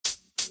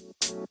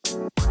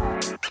The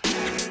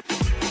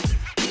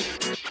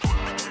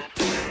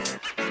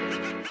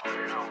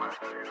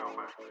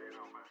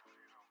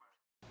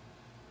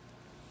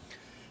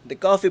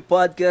Coffee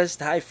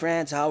Podcast. Hi,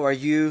 friends. How are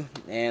you?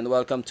 And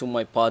welcome to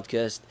my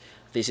podcast.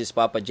 This is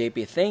Papa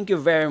JP. Thank you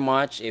very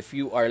much if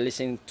you are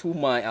listening to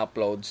my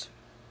uploads,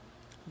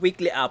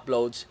 weekly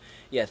uploads.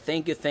 Yeah,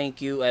 thank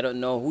you. I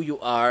don't know who you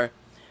are,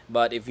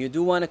 but if you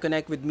do want to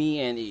connect with me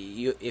and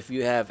if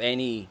you have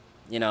any,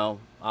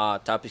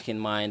 topic in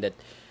mind that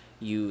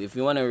if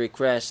you want to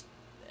request,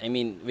 I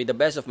mean, with the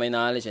best of my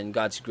knowledge and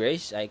God's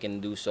grace, I can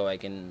do so. I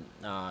can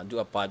do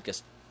a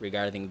podcast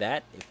regarding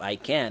that if I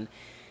can.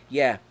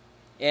 Yeah,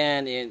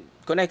 and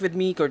connect with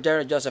me,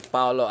 Cordero Joseph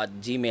Paulo at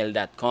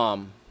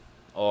gmail.com,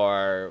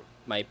 or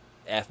my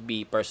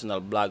FB personal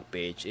blog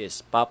page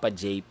is Papa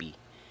JP.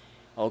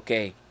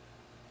 Okay,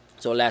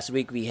 so last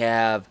week we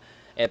have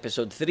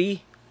episode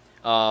 3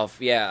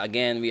 of, yeah,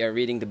 again, we are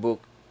reading the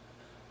book,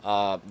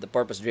 The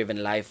Purpose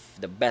Driven Life,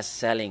 the best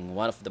selling,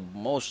 one of the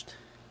most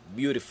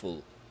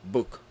beautiful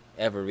book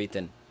ever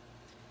written.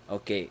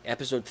 Okay,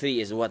 episode 3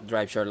 is what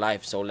drives your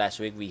life. So last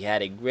week we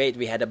had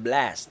a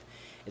blast.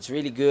 It's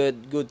really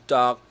good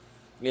talk,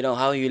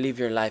 how you live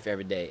your life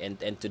every day. And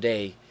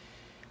today,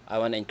 I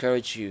want to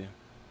encourage you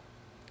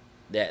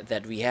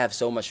that we have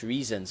so much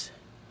reasons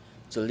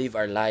to live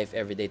our life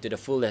every day to the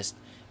fullest,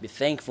 be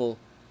thankful,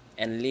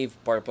 and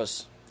live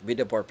purpose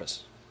with a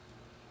purpose.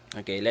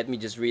 Okay, let me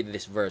just read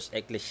this verse,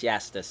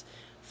 Ecclesiastes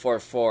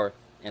 4:4,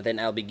 and then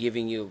I'll be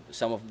giving you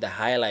some of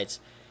the highlights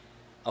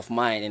of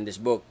mine in this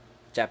book.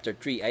 Chapter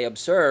 3, I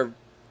observe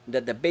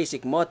that the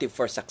basic motive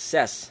for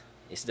success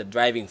is the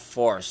driving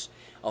force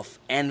of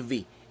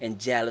envy and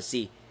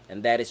jealousy,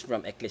 and that is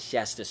from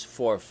Ecclesiastes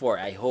 4:4.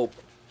 I hope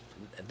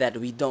that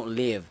we don't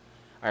live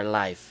our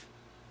life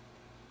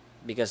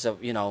because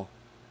of,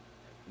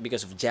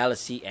 because of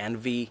jealousy,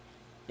 envy,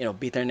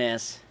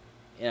 bitterness.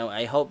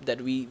 I hope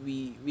that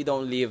we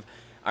don't live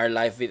our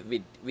life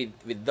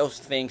with those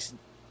things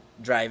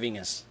driving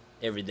us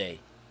every day.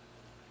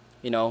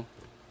 You know,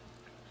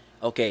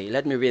 okay,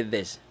 let me read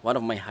this. One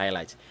of my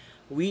highlights.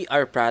 We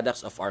are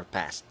products of our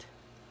past,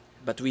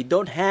 but we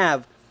don't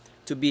have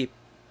to be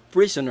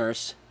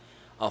prisoners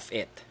of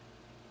it.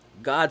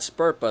 God's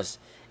purpose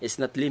is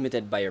not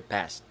limited by your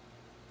past.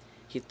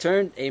 He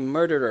turned a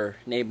murderer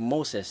named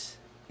Moses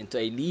into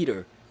a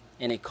leader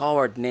and a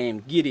coward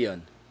named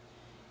Gideon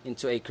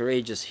into a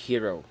courageous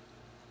hero.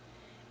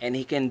 And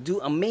He can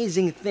do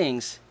amazing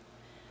things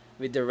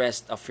with the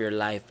rest of your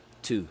life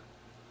too.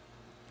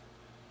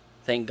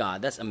 Thank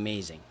God, that's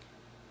amazing.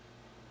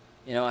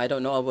 I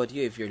don't know about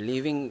you, if you're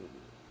living,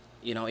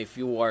 if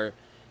you are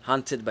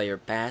haunted by your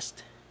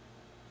past,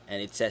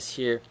 and it says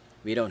here,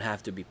 we don't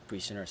have to be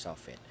prisoners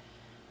of it.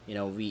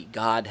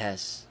 God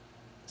has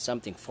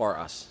something for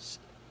us.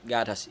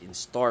 God has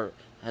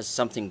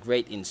something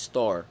great in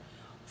store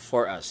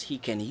for us. He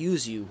can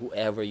use you,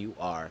 whoever you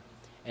are,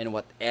 and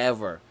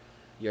whatever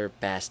your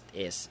past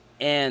is.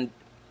 And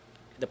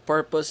the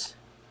purpose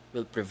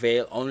will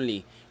prevail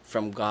only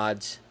from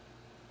God's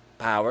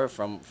power,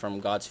 from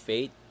God's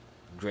faith,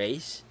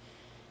 grace.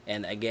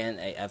 And again,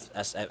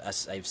 as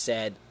I've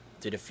said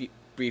to the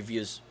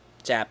previous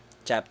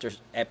chapters,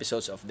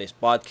 episodes of this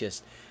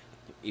podcast,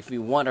 if we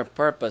want our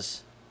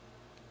purpose,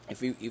 if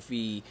we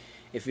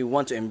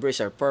want to embrace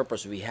our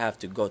purpose, we have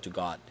to go to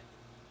God.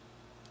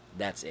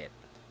 That's it.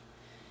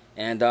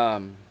 And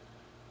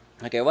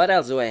okay, what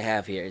else do I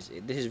have here?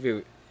 This is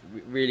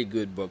really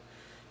good book.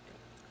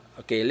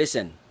 Okay,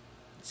 listen.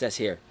 It says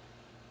here,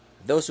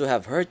 those who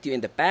have hurt you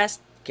in the past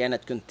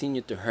cannot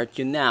continue to hurt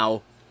you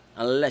now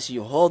unless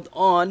you hold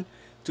on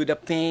to the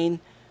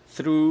pain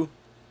through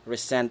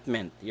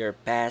resentment. Your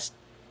past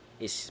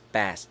is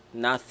past.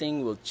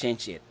 Nothing will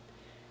change it.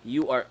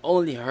 You are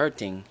only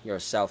hurting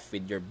yourself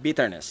with your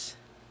bitterness.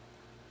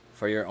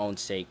 For your own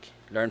sake,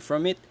 learn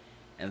from it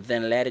and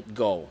then let it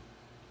go.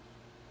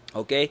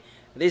 Okay?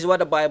 This is what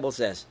the Bible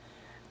says.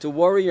 To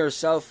worry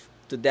yourself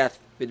to death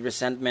with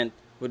resentment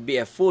would be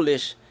a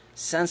foolish,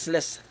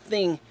 senseless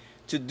thing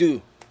to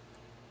do.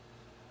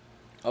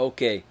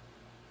 Okay.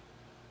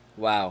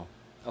 Wow.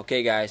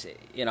 Okay, guys,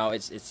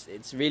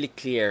 it's really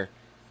clear.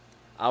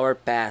 Our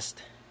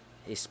past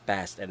is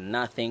past and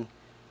nothing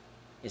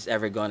is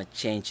ever going to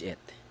change it.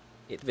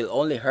 It will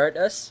only hurt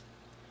us.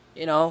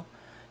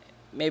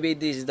 Maybe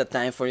this is the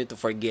time for you to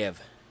forgive.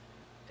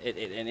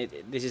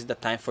 This is the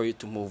time for you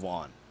to move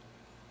on.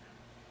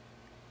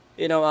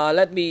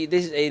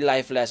 This is a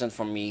life lesson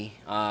for me.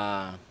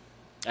 I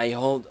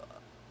hold,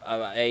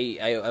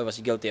 I was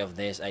guilty of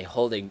this. I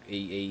hold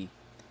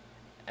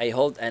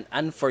an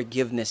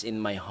unforgiveness in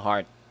my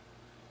heart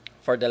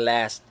for the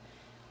last,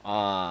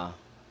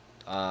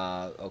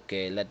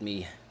 okay, let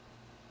me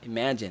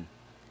imagine,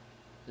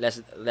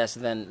 less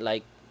than,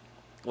 like,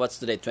 what's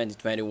today,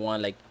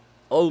 2021, like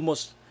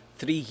almost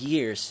 3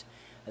 years.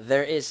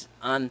 There is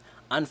an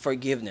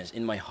unforgiveness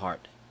in my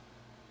heart,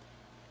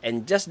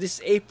 and just this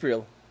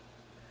April,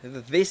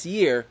 this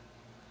year,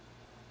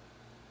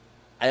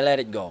 I let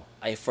it go.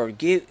 I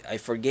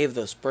forgave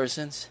those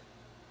persons,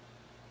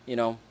 you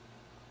know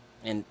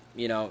And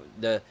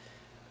the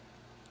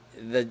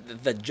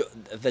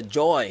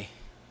joy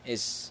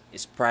is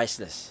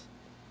priceless.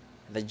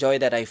 The joy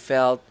that I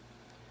felt,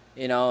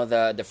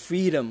 the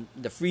freedom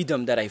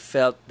that I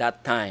felt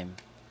that time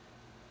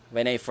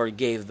when I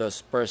forgave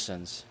those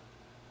persons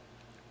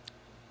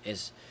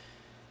is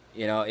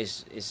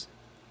is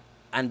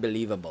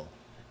unbelievable.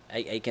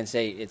 I can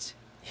say it's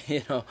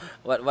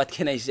what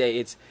can I say?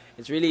 It's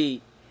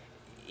really,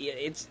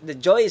 it's the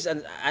joy is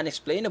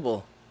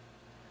unexplainable.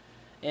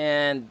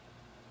 And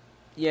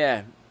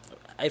yeah,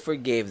 I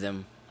forgave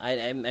them.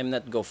 I'm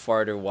not go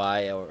farther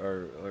why,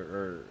 or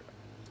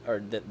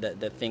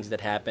the things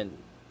that happened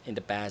in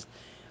the past,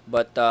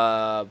 but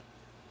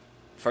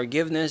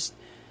forgiveness.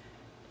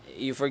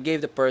 You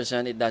forgave the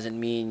person, it doesn't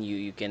mean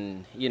you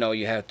can,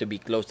 you have to be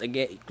close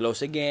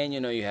again.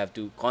 You have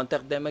to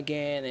contact them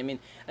again.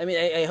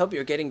 I hope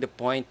you're getting the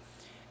point.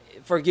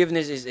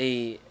 Forgiveness is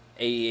a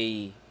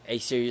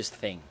serious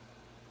thing.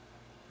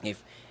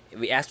 If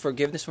we ask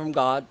forgiveness from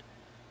God,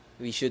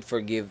 we should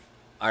forgive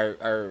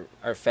our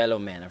fellow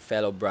men, our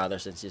fellow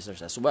brothers and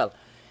sisters as well.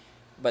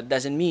 But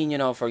doesn't mean,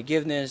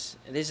 forgiveness.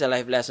 This is a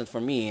life lesson for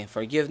me.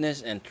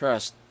 Forgiveness and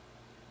trust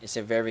is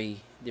a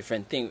very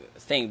different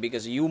thing,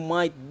 because you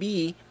might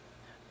be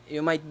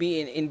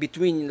in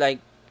between, like,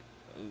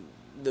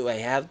 do I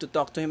have to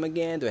talk to him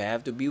again? Do I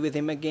have to be with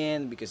him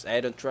again because I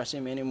don't trust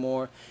him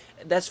anymore?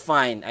 That's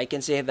fine. I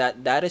can say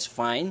that is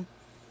fine.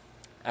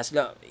 As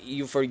long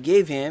you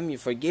forgave him, you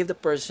forgave the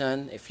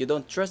person. If you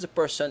don't trust the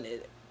person,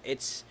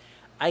 it's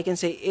I can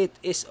say it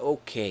is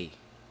okay.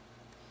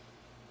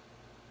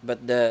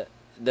 But the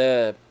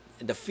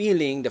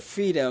feeling, the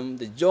freedom,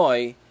 the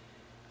joy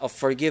of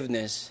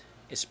forgiveness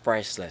is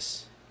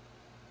priceless,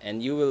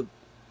 and you will,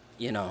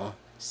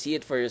 see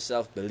it for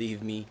yourself.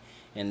 Believe me.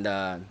 And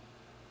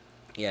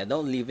yeah,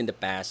 don't live in the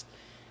past.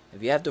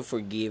 If you have to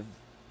forgive,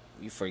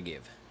 you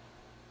forgive.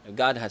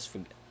 God has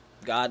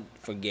God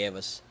forgave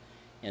us,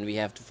 and we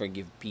have to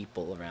forgive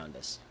people around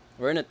us.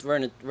 We're not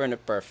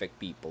perfect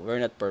people. We're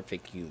not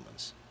perfect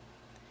humans.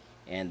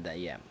 And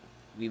yeah,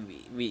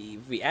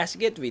 we ask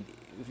it.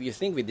 If you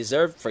think we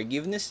deserve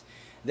forgiveness,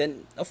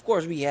 then of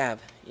course we have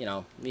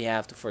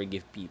to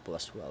forgive people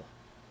as well.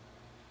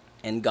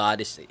 And God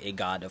is a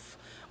God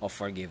of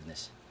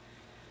forgiveness.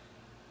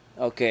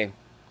 Okay,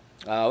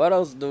 what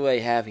else do I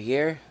have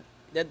here?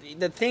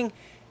 The thing,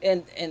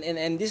 and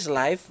this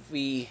life,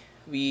 we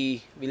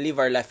live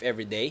our life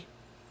every day.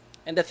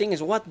 And the thing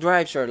is, what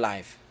drives your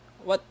life?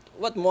 What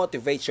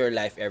motivates your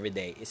life every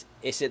day?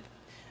 Is it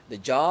the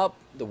job,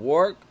 the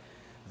work,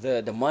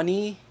 the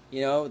money?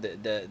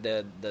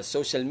 The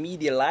social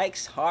media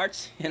likes,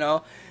 hearts.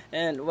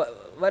 And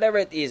whatever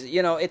it is.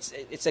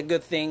 It's a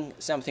good thing.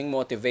 Something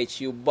motivates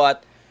you,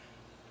 but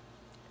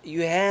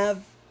you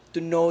have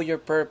to know your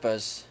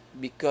purpose,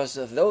 because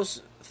of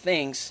those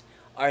things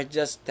are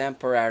just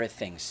temporary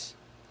things.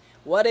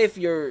 What if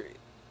your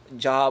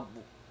job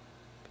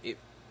if,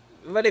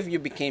 what if you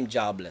became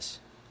jobless?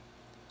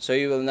 So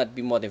you will not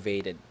be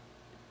motivated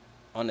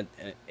on it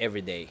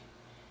every day.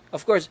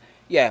 Of course,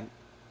 yeah,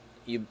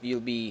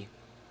 you'll be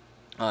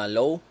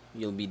low,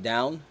 you'll be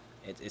down.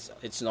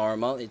 It's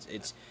normal.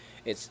 It's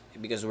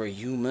because we're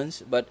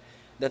humans. But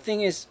the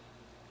thing is,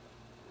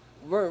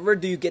 where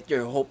do you get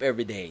your hope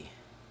every day?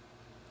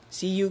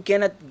 See, you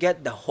cannot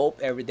get the hope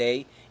every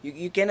day.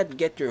 You cannot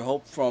get your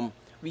hope from.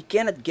 We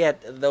cannot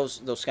get those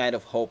kind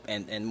of hope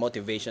and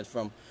motivation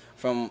from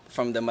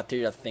the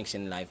material things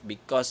in life,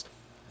 because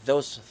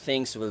those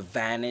things will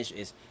vanish.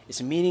 Is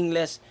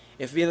meaningless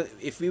if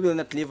we will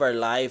not live our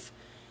life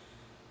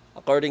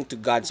according to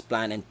God's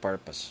plan and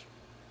purpose.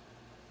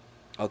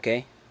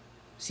 Okay?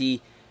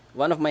 See,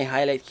 one of my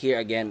highlight here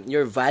again,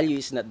 your value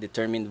is not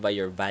determined by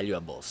your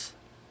valuables.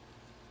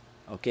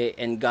 Okay?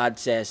 And God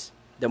says,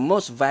 the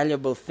most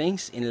valuable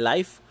things in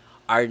life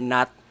are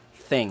not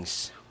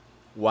things.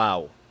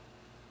 Wow.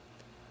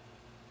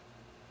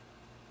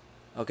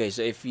 Okay,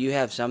 so if you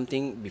have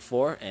something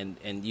before and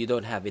you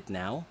don't have it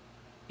now,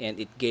 and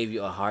it gave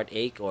you a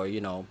heartache, or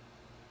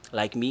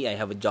like me, I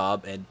have a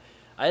job, and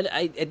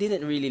I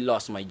didn't really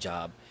lost my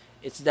job.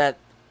 It's that,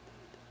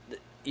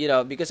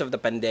 because of the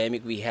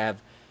pandemic, we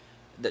have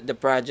the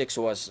projects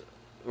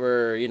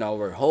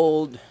were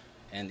hold,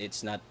 and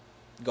it's not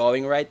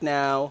going right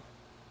now.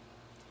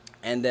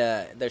 And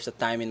there's a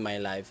time in my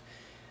life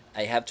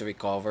I have to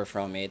recover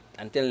from it.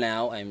 Until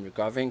now, I'm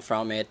recovering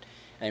from it.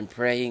 I'm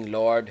praying,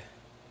 Lord,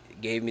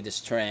 gave me the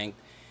strength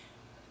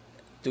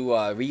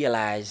to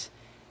realize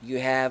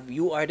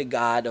you are the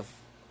God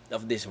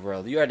of this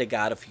world. You are the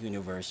God of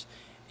universe.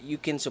 You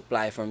can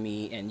supply for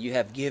me, and you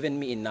have given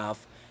me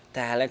enough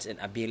talents and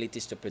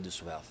abilities to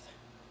produce wealth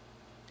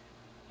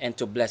and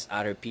to bless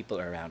other people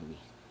around me.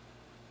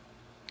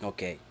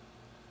 Okay.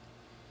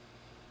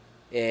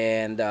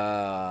 And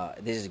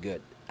this is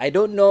good. I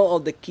don't know all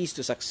the keys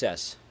to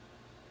success,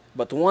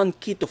 but one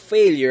key to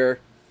failure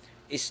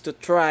is to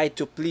try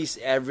to please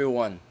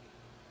everyone.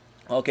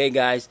 Okay,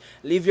 guys,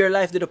 live your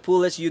life to the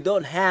fullest. You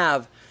don't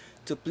have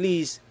to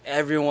please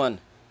everyone.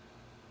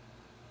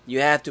 You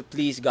have to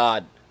please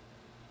God.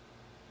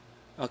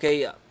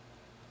 Okay,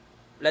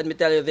 let me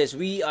tell you this: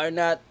 we are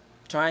not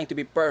trying to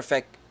be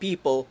perfect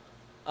people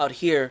out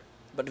here,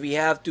 but we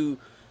have to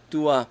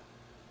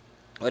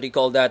what do you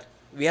call that?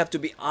 We have to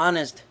be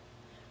honest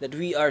that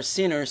we are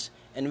sinners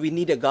and we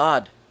need a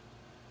God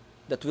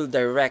that will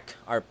direct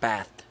our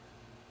path.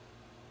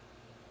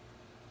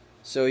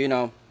 So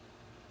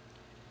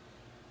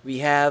we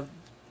have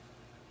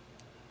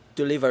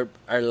to live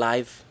our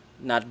life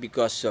not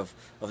because of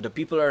the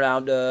people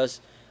around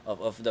us,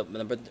 of the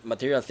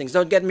material things.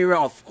 Don't get me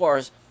wrong, of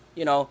course,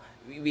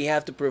 we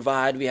have to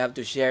provide, we have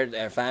to share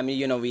our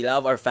family, we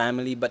love our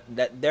family, but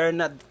that they're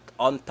not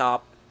on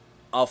top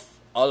of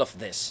all of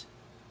this.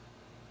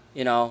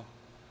 you know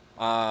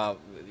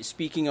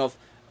Speaking of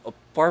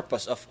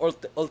purpose, of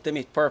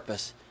ultimate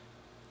purpose,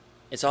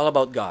 it's all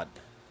about God.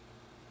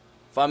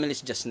 Family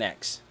is just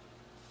next.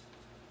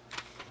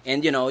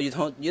 And you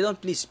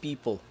don't please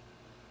people.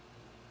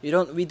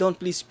 We don't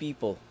please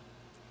people.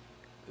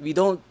 We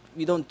don't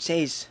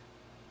chase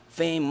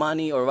fame,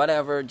 money, or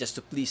whatever just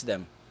to please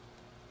them.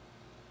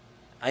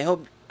 I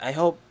hope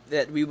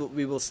that we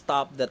will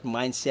stop that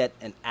mindset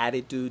and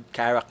attitude,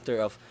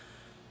 character of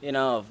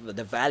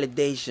the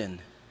validation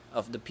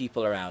of the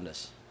people around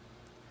us.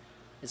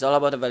 It's all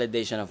about the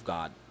validation of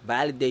God.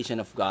 Validation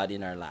of God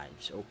in our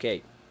lives.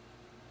 Okay.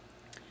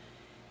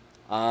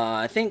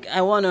 I think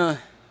I want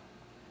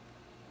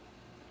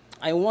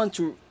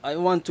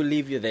to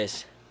leave you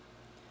this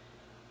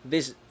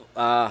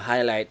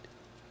highlight.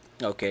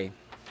 Okay,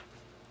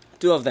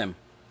 two of them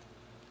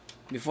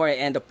before I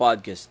end the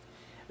podcast.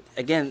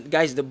 Again,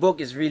 guys, the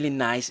book is really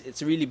nice.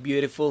 It's really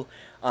beautiful.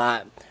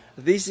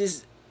 This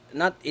is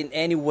not in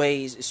any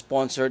way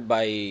sponsored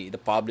by the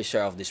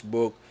publisher of this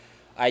book.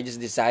 I just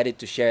decided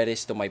to share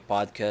this to my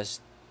podcast,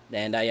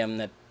 and I am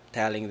not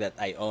telling that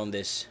I own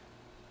this.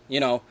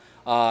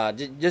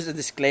 Just a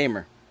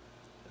disclaimer.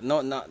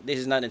 No, this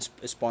is not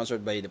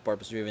sponsored by the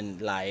Purpose Driven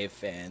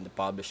Life and the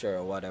publisher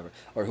or whatever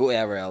or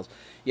whoever else.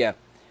 Yeah.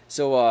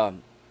 So,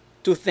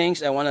 two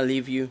things I want to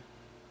leave you.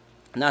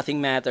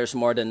 Nothing matters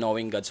more than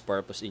knowing God's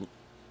purpose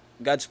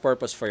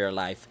for your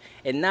life,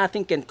 and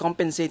nothing can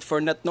compensate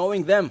for not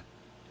knowing them.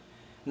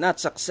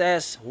 Not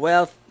success,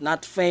 wealth,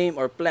 not fame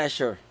or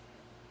pleasure.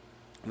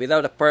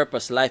 Without a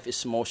purpose, life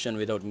is motion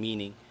without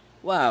meaning.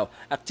 Wow,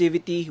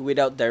 activity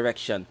without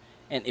direction,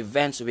 and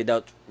events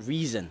without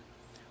reason.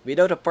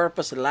 Without a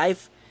purpose,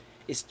 life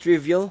is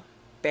trivial,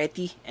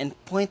 petty, and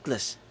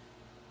pointless.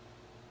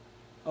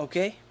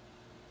 Okay?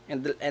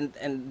 And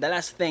the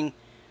last thing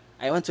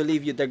I want to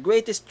leave you, the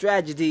greatest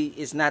tragedy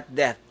is not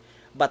death,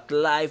 but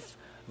life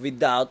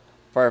without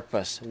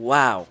purpose.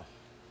 Wow.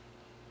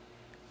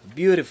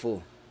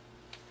 Beautiful.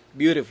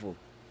 Beautiful.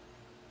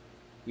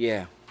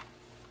 Yeah.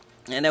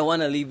 And I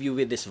want to leave you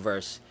with this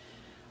verse.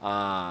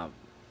 Okay.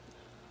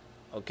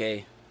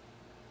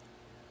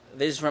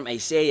 This is from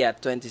Isaiah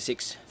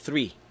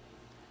 26:3.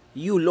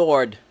 You,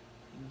 Lord,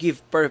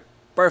 give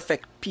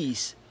perfect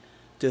peace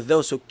to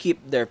those who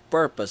keep their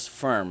purpose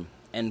firm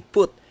and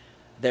put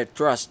their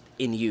trust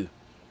in you.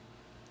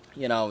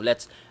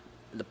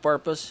 The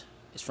purpose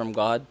is from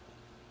God.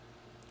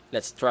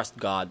 Let's trust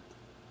God.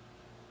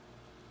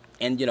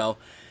 And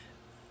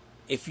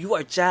if you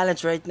are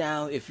challenged right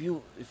now, if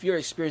you're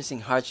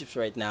experiencing hardships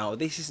right now,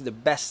 this is the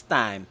best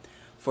time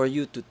for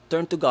you to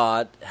turn to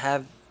God,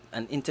 have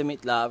an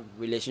intimate love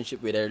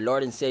relationship with our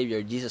Lord and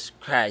Savior Jesus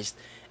Christ,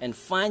 and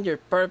find your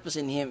purpose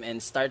in Him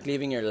and start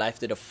living your life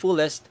to the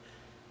fullest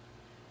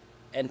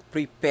and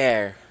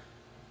prepare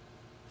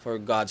for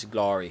God's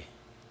glory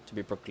to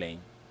be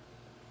proclaimed.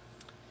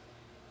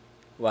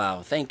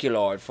 Wow, thank you,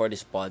 Lord, for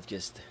this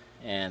podcast.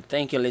 And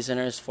thank you,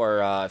 listeners,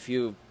 for if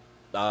you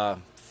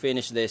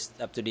finish this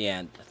up to the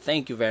end.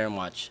 Thank you very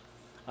much.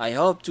 I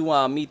hope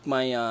to meet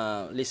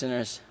my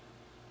listeners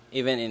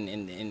even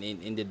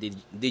in the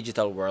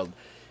digital world.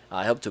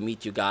 I hope to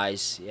meet you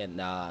guys,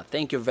 and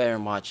thank you very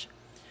much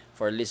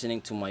for listening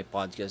to my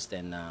podcast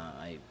and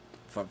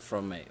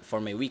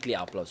for my weekly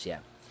uploads. Yeah,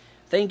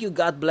 thank you.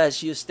 God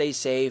bless you. Stay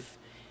safe,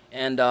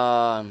 and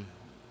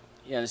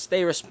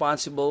stay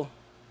responsible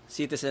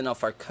citizen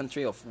of our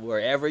country, of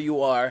wherever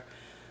you are,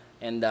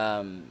 and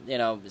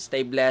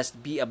stay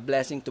blessed. Be a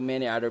blessing to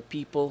many other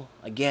people.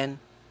 Again,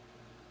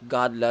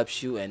 God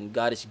loves you, and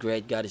God is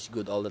great. God is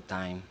good all the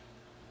time,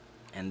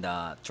 and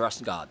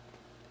trust God.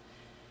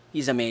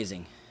 He's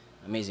amazing.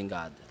 Amazing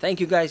God. Thank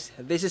you, guys.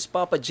 This is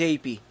Papa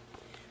JP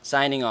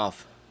signing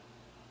off.